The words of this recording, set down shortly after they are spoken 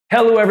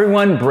Hello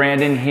everyone,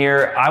 Brandon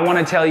here. I want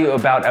to tell you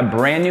about a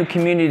brand new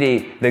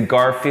community, the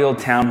Garfield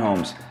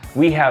Townhomes.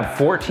 We have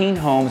 14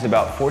 homes,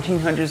 about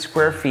 1,400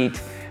 square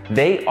feet.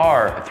 They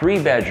are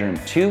 3-bedroom,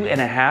 2.5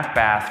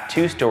 bath,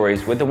 2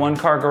 stories with a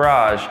 1-car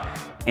garage.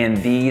 And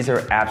these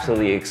are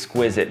absolutely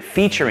exquisite,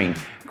 featuring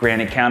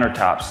granite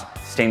countertops,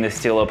 stainless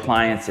steel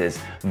appliances,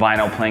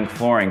 vinyl plank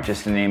flooring,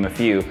 just to name a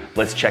few.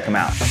 Let's check them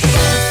out.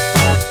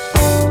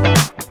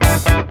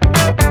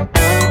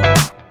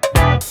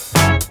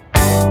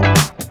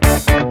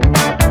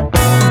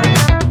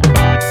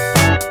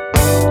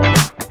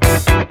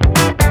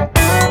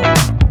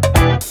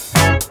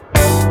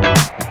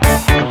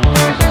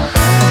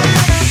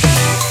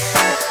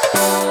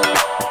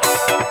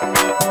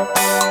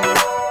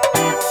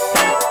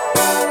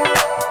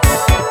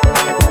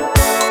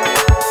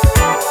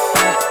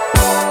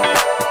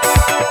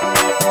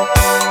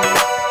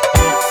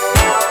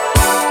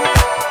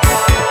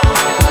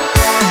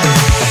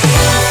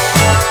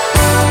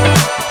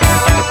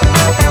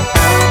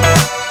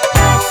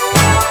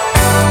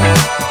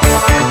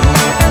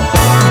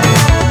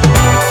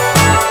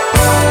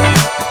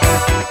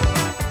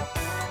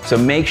 So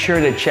make sure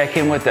to check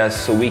in with us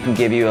so we can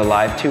give you a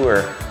live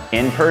tour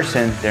in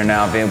person. They're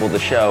now available to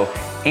show,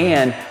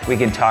 and we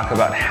can talk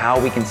about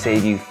how we can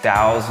save you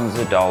thousands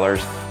of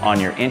dollars on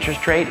your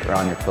interest rate or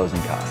on your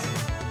closing costs.